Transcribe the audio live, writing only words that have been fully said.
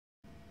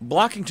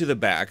Blocking to the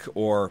back,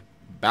 or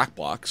back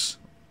blocks,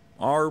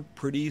 are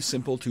pretty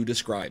simple to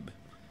describe.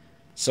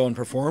 Someone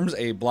performs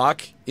a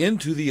block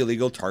into the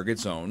illegal target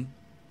zone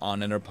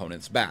on an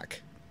opponent's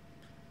back.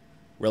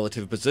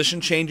 Relative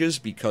position changes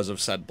because of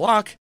said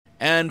block,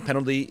 and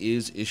penalty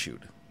is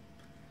issued.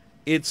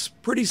 It's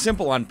pretty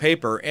simple on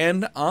paper,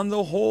 and on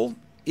the whole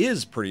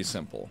is pretty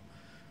simple.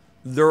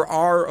 There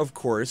are, of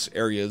course,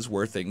 areas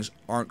where things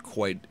aren't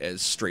quite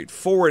as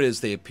straightforward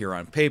as they appear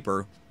on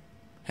paper,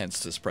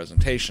 hence this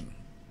presentation.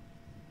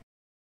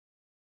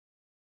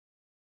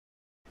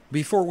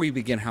 Before we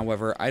begin,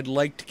 however, I'd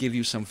like to give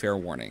you some fair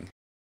warning.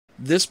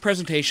 This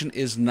presentation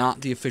is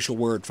not the official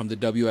word from the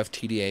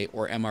WFTDA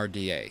or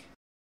MRDA.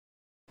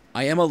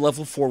 I am a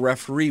level 4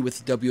 referee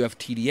with the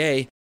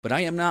WFTDA, but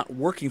I am not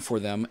working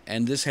for them,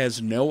 and this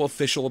has no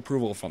official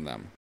approval from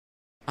them.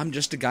 I'm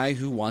just a guy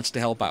who wants to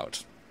help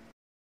out.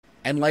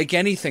 And like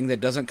anything that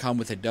doesn't come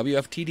with a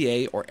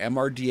WFTDA or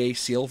MRDA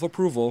seal of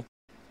approval,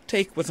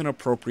 take with an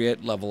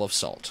appropriate level of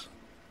salt.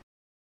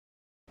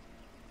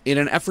 In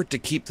an effort to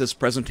keep this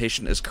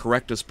presentation as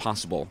correct as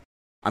possible,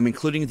 I'm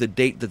including the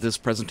date that this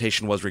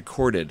presentation was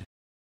recorded.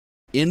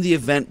 In the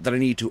event that I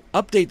need to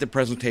update the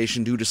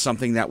presentation due to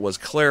something that was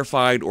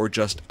clarified or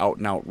just out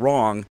and out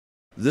wrong,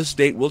 this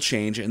date will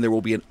change and there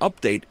will be an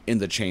update in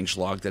the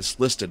changelog that's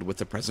listed with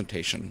the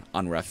presentation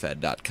on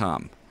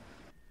refed.com.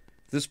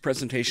 This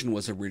presentation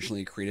was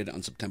originally created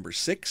on September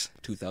 6,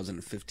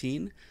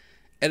 2015.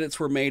 Edits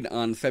were made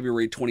on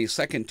February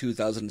 22,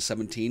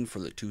 2017 for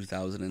the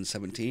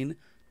 2017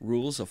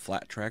 Rules of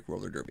Flat Track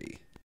Roller Derby.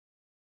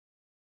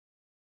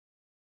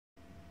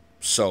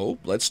 So,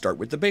 let's start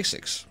with the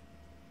basics.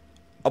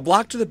 A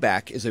block to the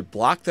back is a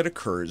block that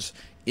occurs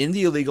in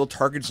the illegal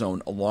target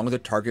zone along the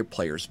target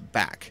player's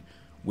back,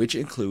 which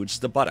includes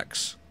the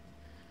buttocks.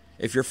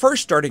 If you're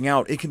first starting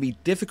out, it can be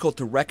difficult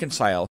to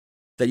reconcile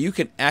that you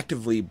can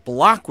actively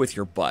block with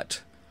your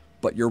butt,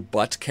 but your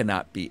butt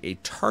cannot be a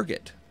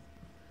target.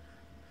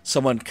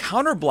 Someone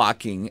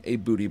counter-blocking a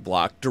booty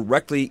block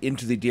directly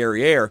into the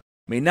derriere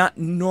may not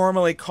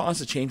normally cause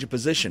a change of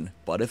position,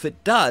 but if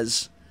it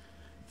does,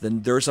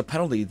 then there's a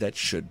penalty that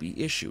should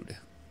be issued.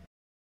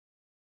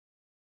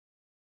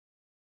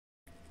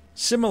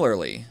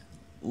 Similarly,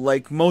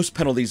 like most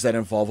penalties that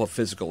involve a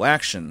physical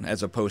action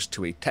as opposed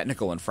to a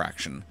technical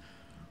infraction,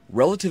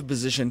 relative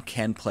position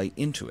can play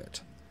into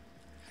it.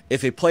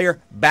 If a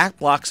player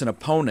backblocks an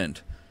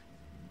opponent,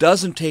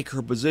 doesn't take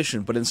her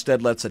position, but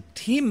instead lets a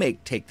teammate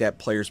take that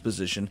player's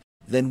position,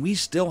 then we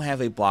still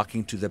have a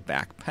blocking to the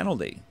back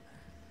penalty.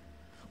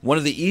 One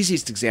of the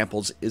easiest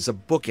examples is a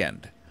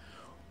bookend,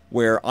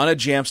 where on a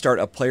jam start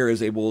a player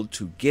is able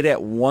to get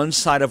at one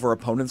side of her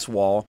opponent's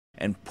wall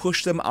and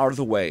push them out of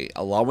the way,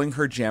 allowing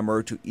her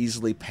jammer to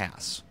easily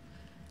pass.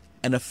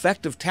 An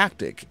effective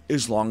tactic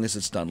as long as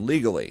it's done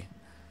legally.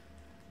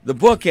 The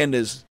bookend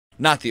is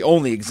not the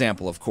only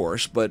example, of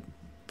course, but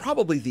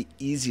probably the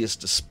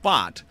easiest to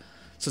spot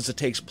since it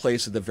takes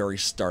place at the very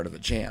start of the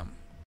jam.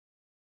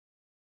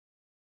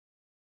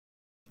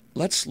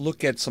 Let's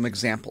look at some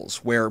examples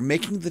where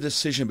making the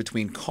decision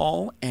between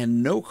call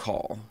and no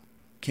call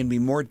can be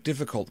more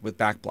difficult with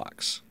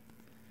backblocks.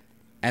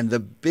 And the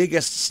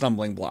biggest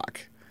stumbling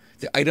block,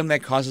 the item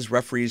that causes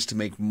referees to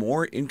make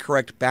more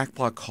incorrect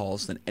backblock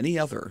calls than any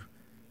other,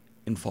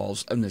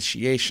 involves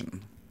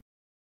initiation.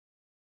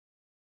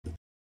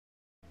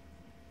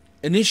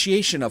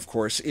 Initiation, of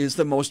course, is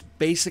the most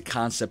basic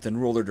concept in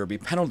roller derby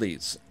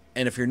penalties,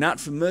 and if you're not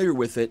familiar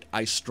with it,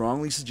 I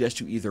strongly suggest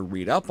you either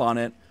read up on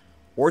it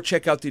or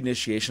check out the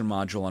initiation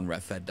module on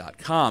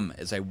refed.com,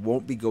 as I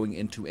won't be going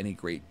into any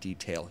great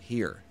detail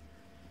here.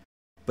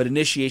 But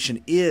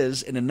initiation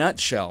is, in a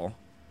nutshell,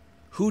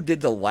 who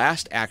did the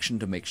last action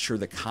to make sure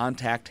the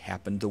contact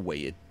happened the way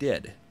it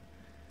did.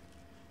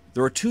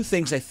 There are two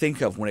things I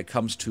think of when it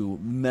comes to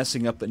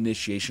messing up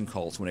initiation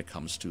calls when it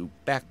comes to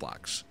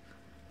backblocks.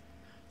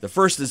 The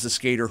first is the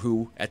skater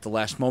who, at the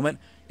last moment,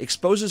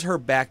 exposes her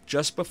back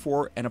just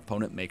before an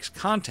opponent makes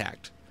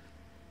contact.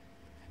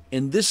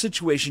 In this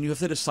situation, you have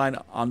to decide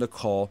on the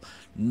call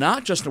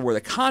not just on where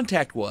the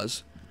contact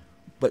was,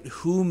 but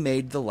who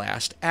made the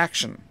last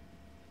action.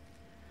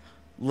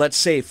 Let's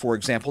say, for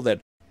example, that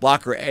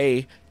blocker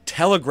A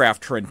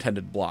telegraphed her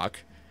intended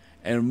block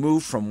and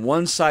moved from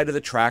one side of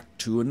the track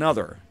to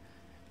another,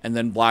 and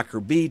then blocker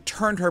B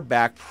turned her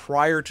back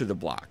prior to the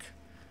block.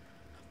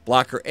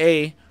 Blocker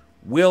A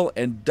will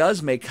and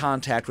does make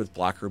contact with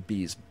blocker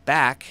B's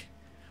back,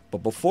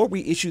 but before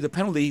we issue the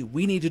penalty,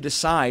 we need to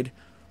decide,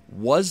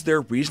 was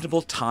there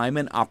reasonable time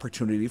and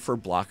opportunity for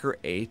blocker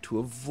A to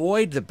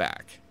avoid the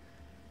back?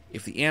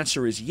 If the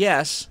answer is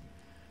yes,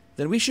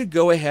 then we should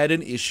go ahead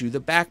and issue the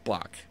back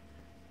block.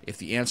 If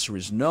the answer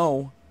is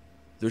no,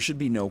 there should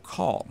be no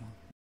call.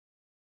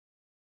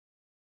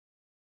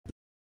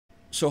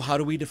 So how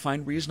do we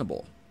define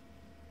reasonable?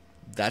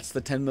 That's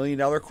the $10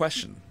 million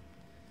question.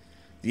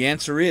 The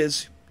answer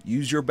is,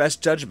 use your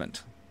best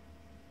judgment.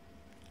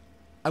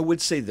 I would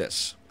say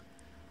this.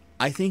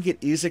 I think it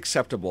is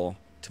acceptable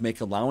to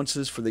make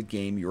allowances for the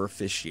game you're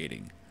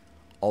officiating,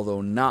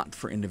 although not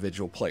for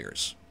individual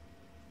players.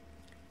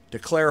 To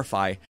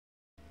clarify,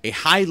 a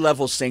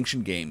high-level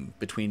sanctioned game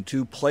between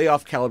two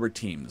playoff-caliber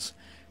teams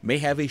may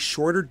have a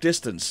shorter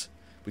distance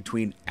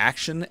between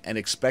action and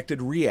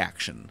expected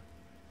reaction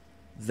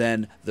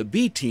than the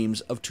B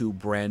teams of two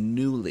brand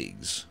new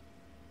leagues.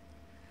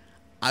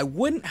 I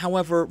wouldn't,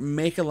 however,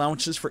 make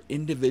allowances for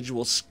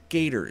individual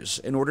skaters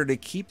in order to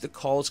keep the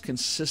calls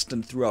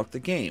consistent throughout the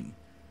game.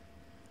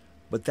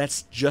 But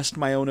that's just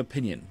my own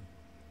opinion.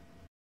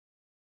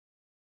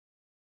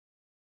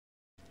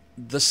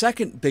 The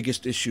second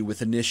biggest issue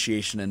with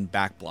initiation and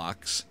back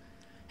blocks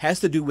has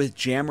to do with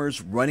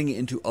jammers running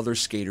into other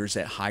skaters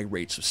at high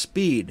rates of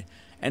speed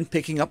and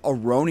picking up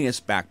erroneous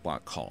back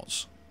block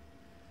calls.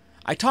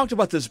 I talked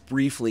about this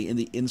briefly in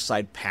the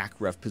Inside Pack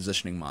Ref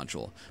positioning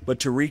module, but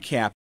to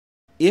recap,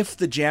 if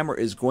the jammer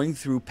is going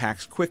through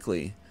packs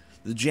quickly,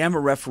 the jammer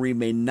referee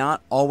may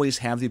not always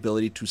have the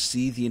ability to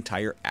see the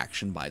entire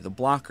action by the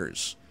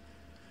blockers.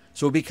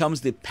 So it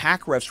becomes the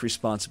pack ref's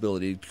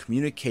responsibility to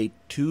communicate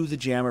to the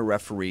jammer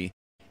referee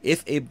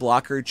if a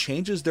blocker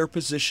changes their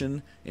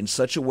position in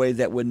such a way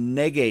that would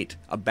negate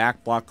a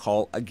back block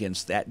call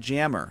against that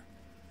jammer.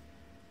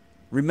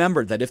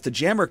 Remember that if the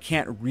jammer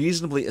can't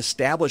reasonably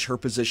establish her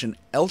position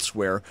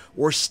elsewhere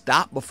or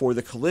stop before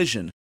the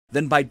collision,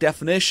 then by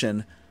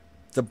definition,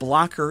 the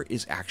blocker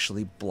is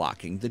actually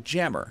blocking the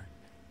jammer,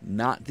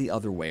 not the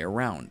other way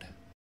around.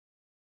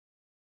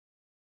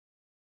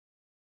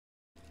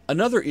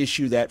 Another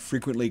issue that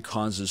frequently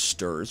causes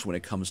stirs when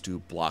it comes to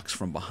blocks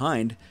from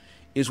behind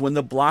is when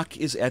the block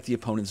is at the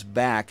opponent's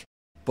back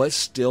but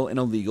still in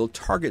a legal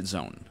target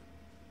zone.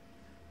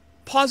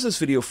 Pause this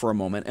video for a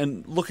moment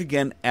and look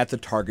again at the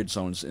target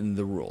zones in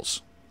the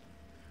rules.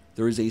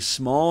 There is a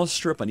small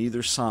strip on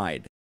either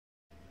side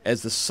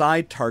as the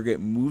side target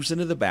moves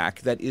into the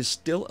back that is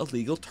still a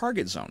legal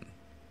target zone.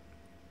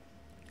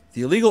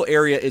 The illegal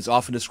area is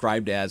often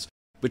described as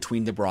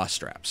between the bra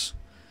straps,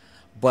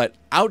 but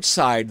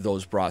outside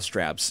those bra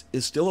straps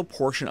is still a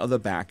portion of the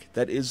back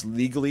that is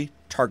legally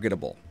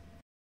targetable.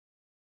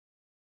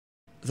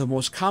 The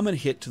most common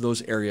hit to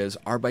those areas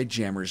are by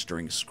jammers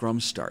during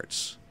scrum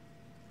starts.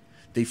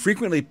 They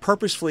frequently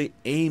purposefully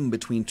aim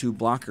between two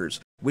blockers,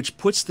 which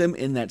puts them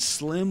in that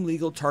slim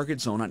legal target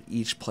zone on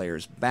each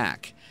player's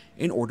back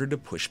in order to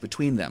push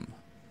between them.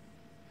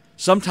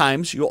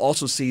 Sometimes you'll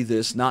also see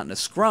this not in a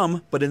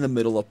scrum, but in the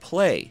middle of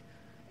play,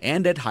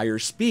 and at higher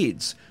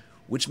speeds,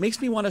 which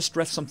makes me want to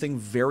stress something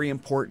very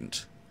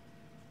important.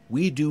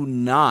 We do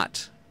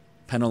not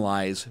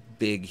penalize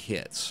big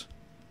hits.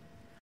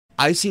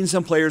 I've seen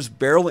some players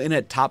barrel in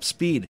at top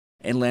speed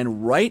and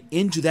land right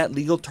into that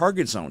legal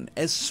target zone,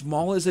 as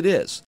small as it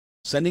is,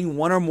 sending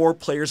one or more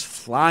players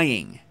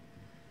flying.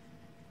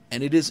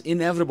 And it is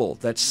inevitable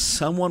that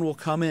someone will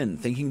come in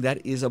thinking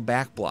that is a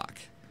back block.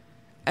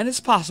 And it's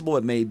possible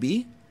it may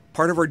be.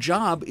 Part of our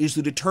job is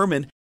to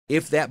determine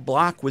if that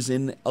block was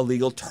in a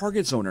legal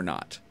target zone or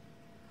not.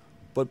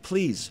 But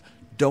please,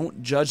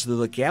 don't judge the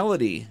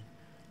legality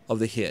of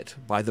the hit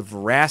by the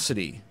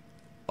veracity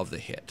of the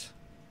hit.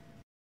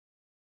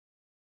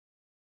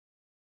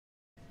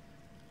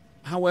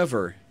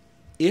 However,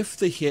 if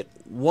the hit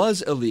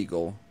was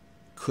illegal,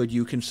 could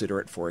you consider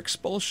it for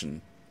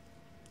expulsion?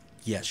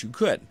 Yes, you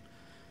could.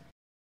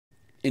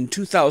 In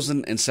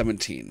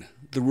 2017,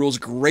 the rules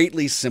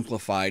greatly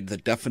simplified the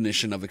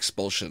definition of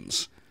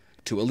expulsions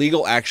to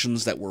illegal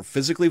actions that were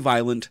physically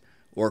violent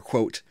or,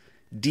 quote,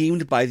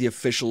 deemed by the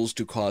officials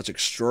to cause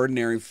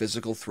extraordinary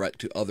physical threat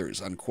to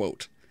others,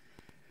 unquote.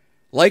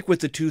 Like with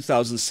the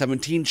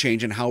 2017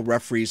 change in how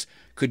referees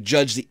could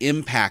judge the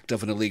impact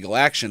of an illegal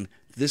action,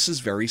 this is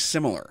very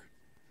similar.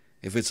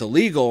 If it's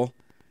illegal,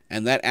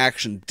 and that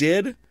action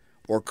did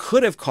or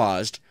could have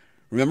caused,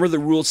 remember the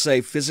rules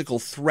say physical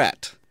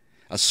threat.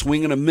 A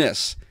swing and a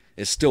miss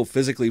is still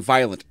physically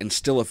violent and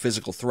still a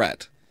physical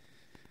threat.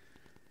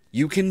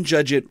 You can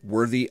judge it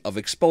worthy of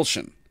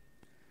expulsion.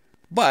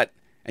 But,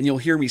 and you'll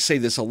hear me say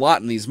this a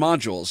lot in these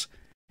modules,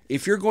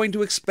 if you're going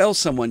to expel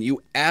someone,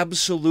 you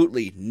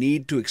absolutely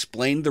need to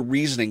explain the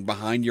reasoning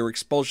behind your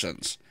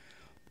expulsions,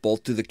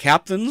 both to the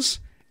captains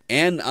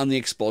and on the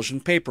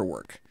expulsion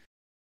paperwork.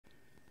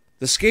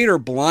 The skater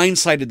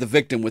blindsided the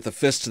victim with a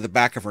fist to the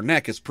back of her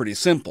neck is pretty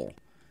simple,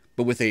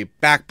 but with a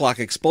back block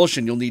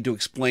expulsion, you'll need to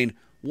explain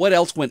what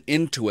else went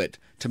into it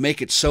to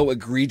make it so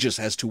egregious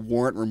as to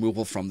warrant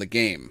removal from the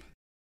game.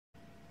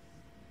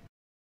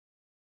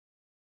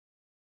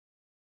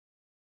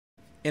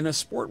 In a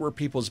sport where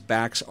people's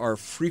backs are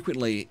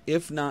frequently,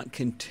 if not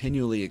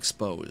continually,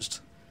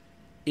 exposed,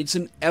 it's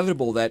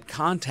inevitable that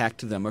contact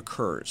to them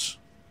occurs.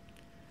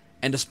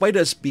 And despite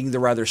us being the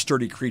rather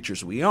sturdy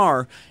creatures we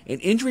are, an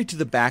injury to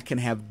the back can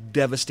have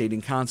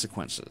devastating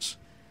consequences.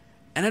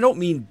 And I don't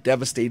mean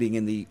devastating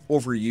in the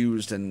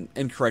overused and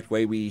incorrect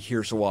way we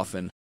hear so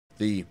often,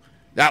 the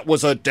 "that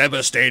was a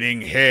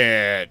devastating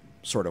hit"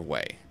 sort of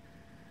way.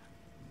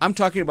 I'm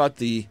talking about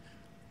the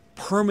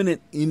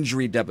permanent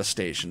injury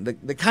devastation,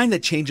 the kind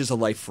that changes a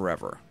life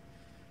forever.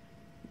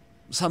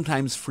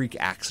 Sometimes freak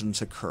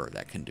accidents occur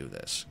that can do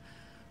this.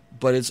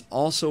 But it's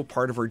also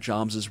part of our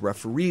jobs as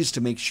referees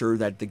to make sure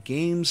that the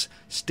games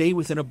stay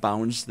within a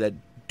bounds that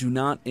do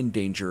not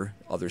endanger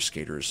other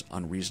skaters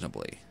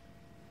unreasonably.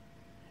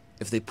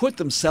 If they put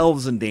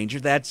themselves in danger,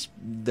 that's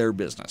their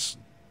business.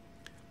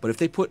 But if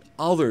they put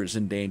others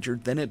in danger,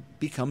 then it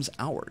becomes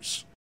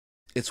ours.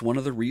 It's one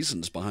of the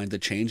reasons behind the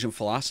change in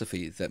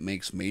philosophy that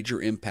makes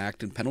major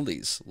impact and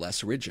penalties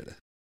less rigid.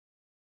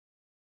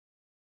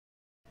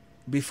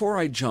 Before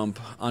I jump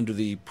onto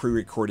the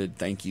pre-recorded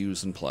thank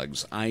yous and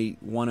plugs, I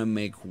want to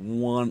make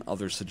one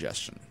other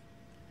suggestion.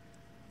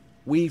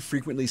 We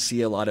frequently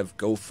see a lot of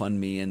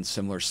GoFundMe and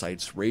similar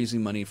sites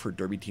raising money for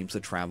derby teams to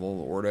travel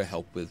or to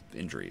help with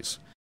injuries.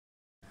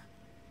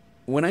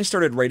 When I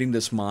started writing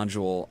this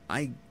module,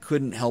 I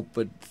couldn't help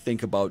but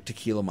think about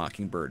Tequila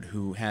Mockingbird,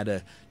 who had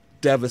a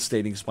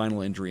devastating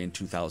spinal injury in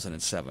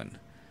 2007.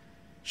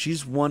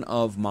 She's one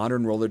of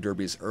modern roller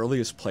derby's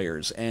earliest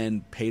players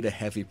and paid a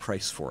heavy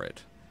price for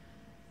it.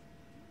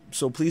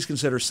 So please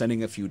consider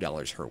sending a few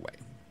dollars her way.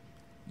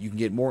 You can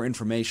get more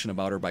information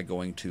about her by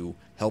going to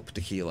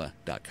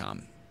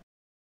helptequila.com.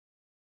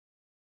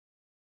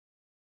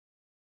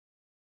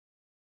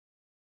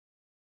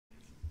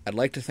 I'd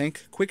like to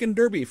thank Quicken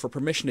Derby for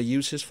permission to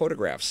use his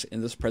photographs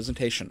in this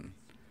presentation.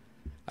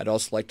 I'd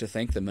also like to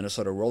thank the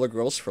Minnesota Roller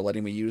Girls for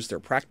letting me use their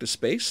practice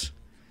space,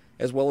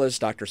 as well as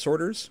Dr.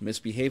 Sorters,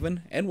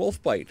 Misbehavin', and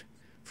Wolfbite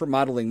for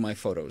modeling my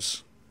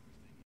photos.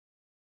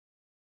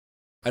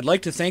 I'd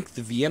like to thank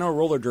the Vienna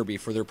Roller Derby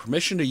for their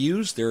permission to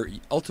use their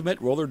Ultimate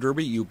Roller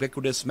Derby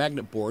Ubiquitous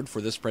Magnet Board for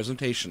this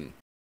presentation.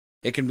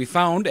 It can be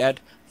found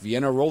at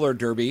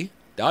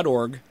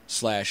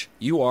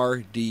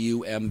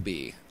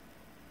viennarollerderby.org/URDUMB.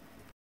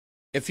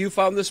 If you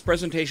found this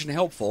presentation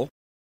helpful,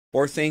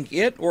 or think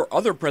it or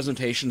other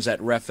presentations at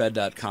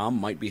refed.com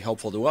might be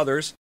helpful to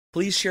others,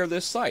 please share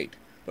this site,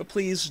 but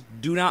please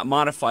do not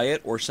modify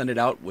it or send it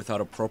out without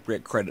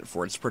appropriate credit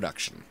for its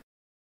production.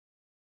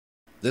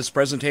 This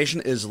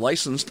presentation is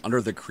licensed under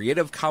the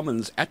Creative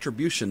Commons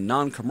Attribution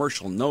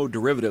Non-Commercial No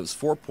Derivatives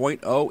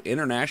 4.0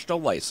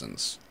 International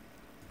License.